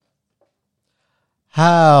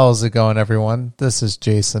How's it going, everyone? This is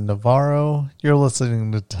Jason Navarro. You're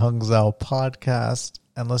listening to Tongues Out Podcast,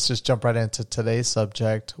 and let's just jump right into today's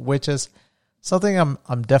subject, which is something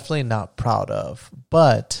I'm definitely not proud of,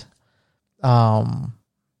 but I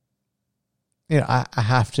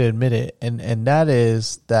have to admit it, and that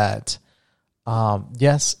is that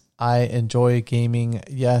yes, I enjoy gaming.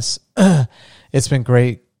 Yes, it's been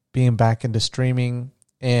great being back into streaming,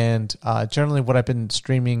 and generally what I've been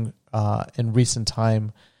streaming in recent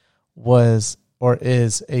time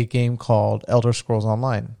is a game called Elder Scrolls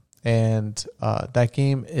Online. And that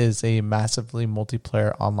game is a massively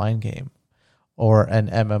multiplayer online game, or an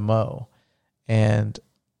MMO. And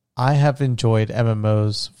I have enjoyed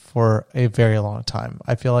MMOs for a very long time.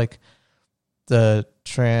 I feel like the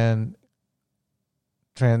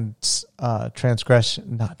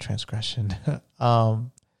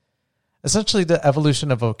essentially the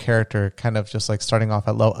evolution of a character, kind of just like starting off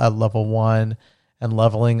at level 1 and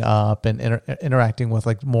leveling up and interacting with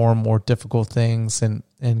like more and more difficult things and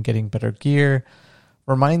getting better gear,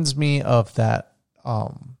 reminds me of that,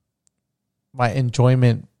 my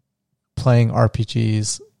enjoyment playing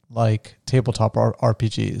RPGs, like tabletop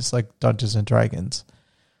RPGs, like Dungeons and Dragons.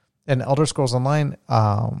 And Elder Scrolls Online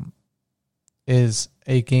is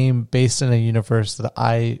a game based in a universe that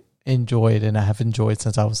I enjoyed and I have enjoyed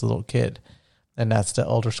since I was a little kid, and that's the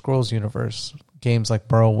Elder Scrolls universe. Games like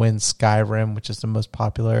Morrowind, Skyrim, which is the most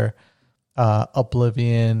popular,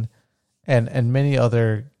 Oblivion, and many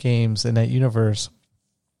other games in that universe.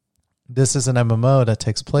 This is an MMO that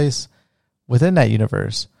takes place within that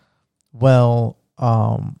universe. Well,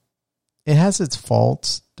 it has its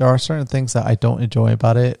faults. There are certain things that I don't enjoy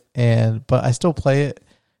about it, but I still play it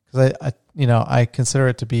because I consider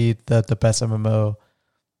it to be the best MMO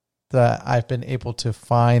that I've been able to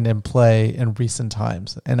find and play in recent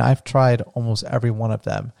times. And I've tried almost every one of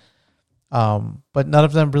them. But none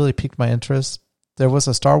of them really piqued my interest. There was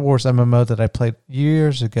a Star Wars MMO that I played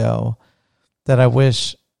years ago that I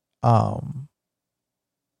wish I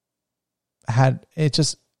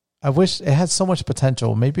wish it had so much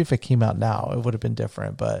potential. Maybe if it came out now, it would have been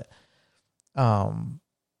different. But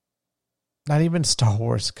not even Star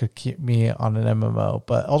Wars could keep me on an MMO.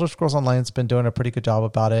 But Elder Scrolls Online's been doing a pretty good job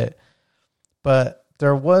about it. But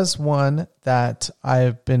there was one that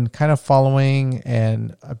I've been kind of following,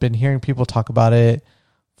 and I've been hearing people talk about it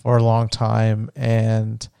for a long time.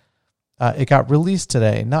 And it got released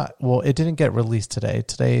today. It didn't get released today.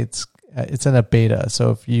 Today it's in a beta. So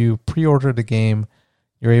if you pre-order the game,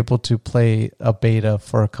 you're able to play a beta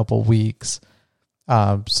for a couple weeks.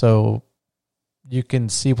 So you can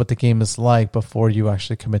see what the game is like before you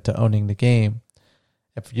actually commit to owning the game.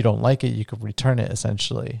 If you don't like it, you could return it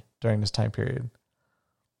essentially during this time period.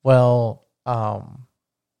 Well,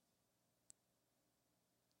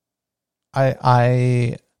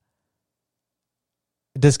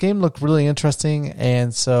 this game looked really interesting,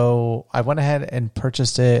 and so I went ahead and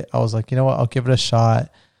purchased it. I was like, you know what, I'll give it a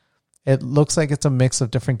shot. It looks like it's a mix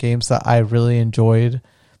of different games that I really enjoyed.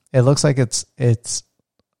 It looks like it's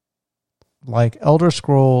like Elder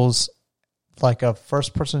Scrolls, like a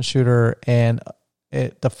first-person shooter, and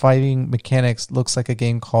the fighting mechanics looks like a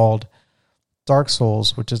game called Dark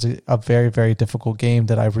Souls, which is a very, very difficult game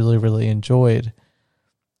that I really, really enjoyed.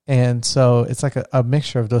 And so it's like a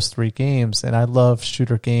mixture of those three games, and I love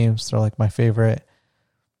shooter games. They're like my favorite.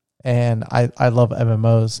 And I love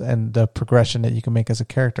MMOs and the progression that you can make as a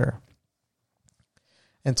character.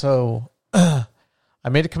 And so I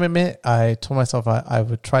made a commitment. I told myself I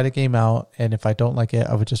would try the game out, and if I don't like it,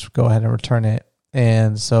 I would just go ahead and return it.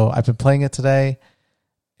 And so I've been playing it today,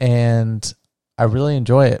 and I really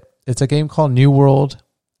enjoy it. It's a game called New World.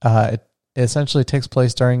 It essentially takes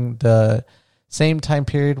place during the same time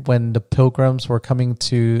period when the Pilgrims were coming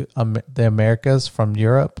to the Americas from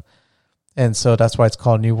Europe. And so that's why it's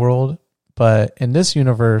called New World. But in this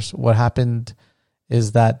universe, what happened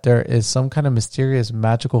is that there is some kind of mysterious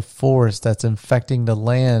magical force that's infecting the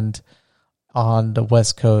land on the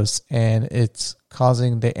West Coast, and it's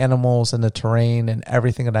causing the animals and the terrain and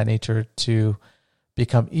everything of that nature to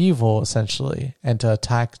become evil, essentially, and to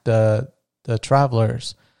attack the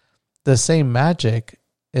travelers. The same magic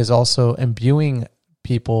is also imbuing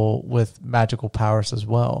people with magical powers as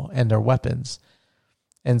well, and their weapons.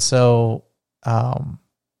 And so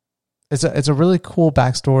it's a really cool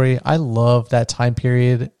backstory. I love that time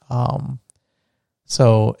period.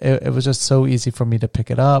 So it was just so easy for me to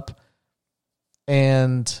pick it up.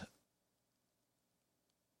 And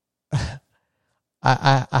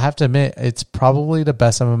I have to admit, it's probably the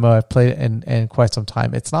best MMO I've played in quite some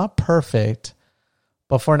time. It's not perfect,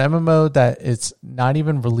 but for an MMO that it's not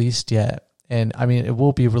even released yet, and I mean, it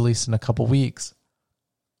will be released in a couple weeks,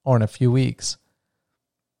 or in a few weeks.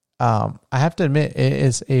 I have to admit, it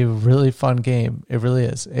is a really fun game. It really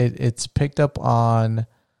is. It's picked up on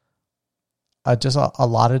just a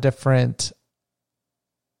lot of different.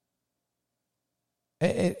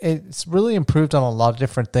 It's really improved on a lot of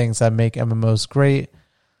different things that make MMOs great.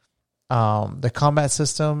 The combat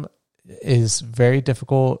system is very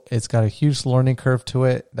difficult. It's got a huge learning curve to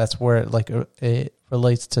it. That's where it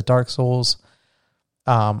relates to Dark Souls.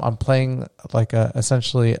 I'm playing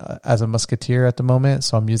essentially as a musketeer at the moment,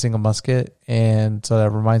 so I'm using a musket, and so that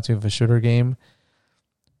reminds me of a shooter game.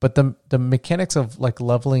 But the mechanics of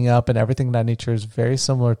leveling up and everything of that nature is very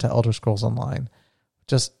similar to Elder Scrolls Online.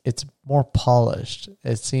 Just it's more polished.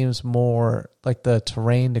 It seems more like the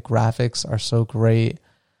terrain, the graphics are so great,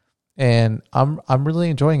 and I'm really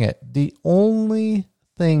enjoying it. The only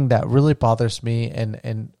thing that really bothers me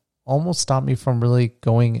and almost stopped me from really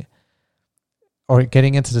going or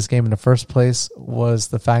getting into this game in the first place was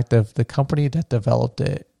the fact of the company that developed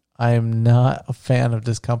it. I am not a fan of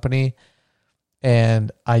this company,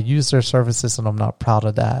 and I use their services, and I'm not proud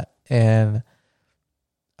of that. And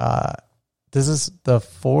this is the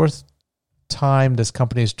fourth time this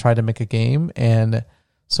company has tried to make a game, and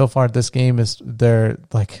so far this game is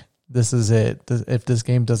this is it. If this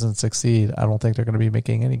game doesn't succeed, I don't think they're going to be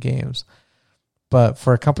making any games. But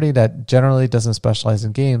for a company that generally doesn't specialize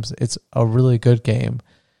in games, it's a really good game.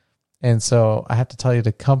 And so I have to tell you,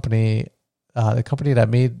 the company that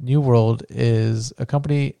made New World is a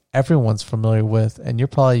company everyone's familiar with, and you're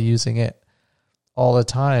probably using it all the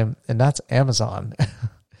time, and that's Amazon.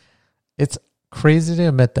 It's crazy to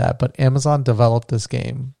admit that, but Amazon developed this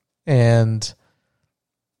game, and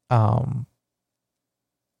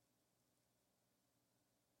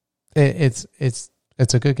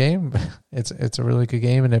it's a good game. It's a really good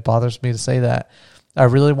game, and it bothers me to say that. I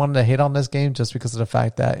really wanted to hate on this game just because of the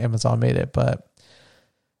fact that Amazon made it, but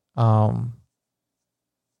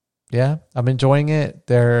yeah, I'm enjoying it.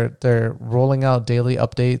 They're rolling out daily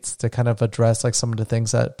updates to kind of address some of the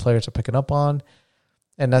things that players are picking up on.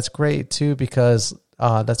 And that's great too, because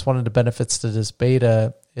that's one of the benefits to this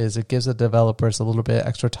beta is it gives the developers a little bit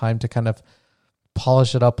extra time to kind of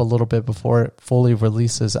polish it up a little bit before it fully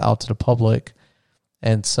releases out to the public.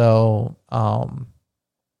 And so I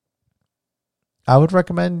would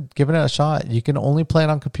recommend giving it a shot. You can only play it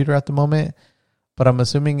on computer at the moment, but I'm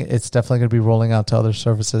assuming it's definitely going to be rolling out to other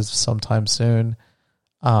services sometime soon.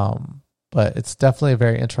 But it's definitely a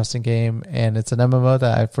very interesting game, and it's an MMO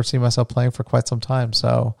that I foresee myself playing for quite some time.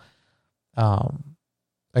 So,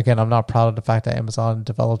 again, I'm not proud of the fact that Amazon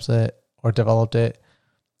developed it,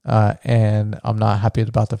 and I'm not happy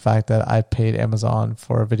about the fact that I paid Amazon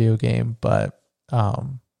for a video game, but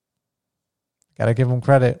gotta give them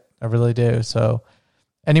credit. I really do. So,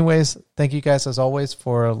 anyways, thank you guys as always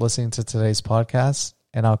for listening to today's podcast,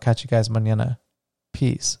 and I'll catch you guys mañana.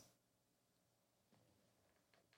 Peace.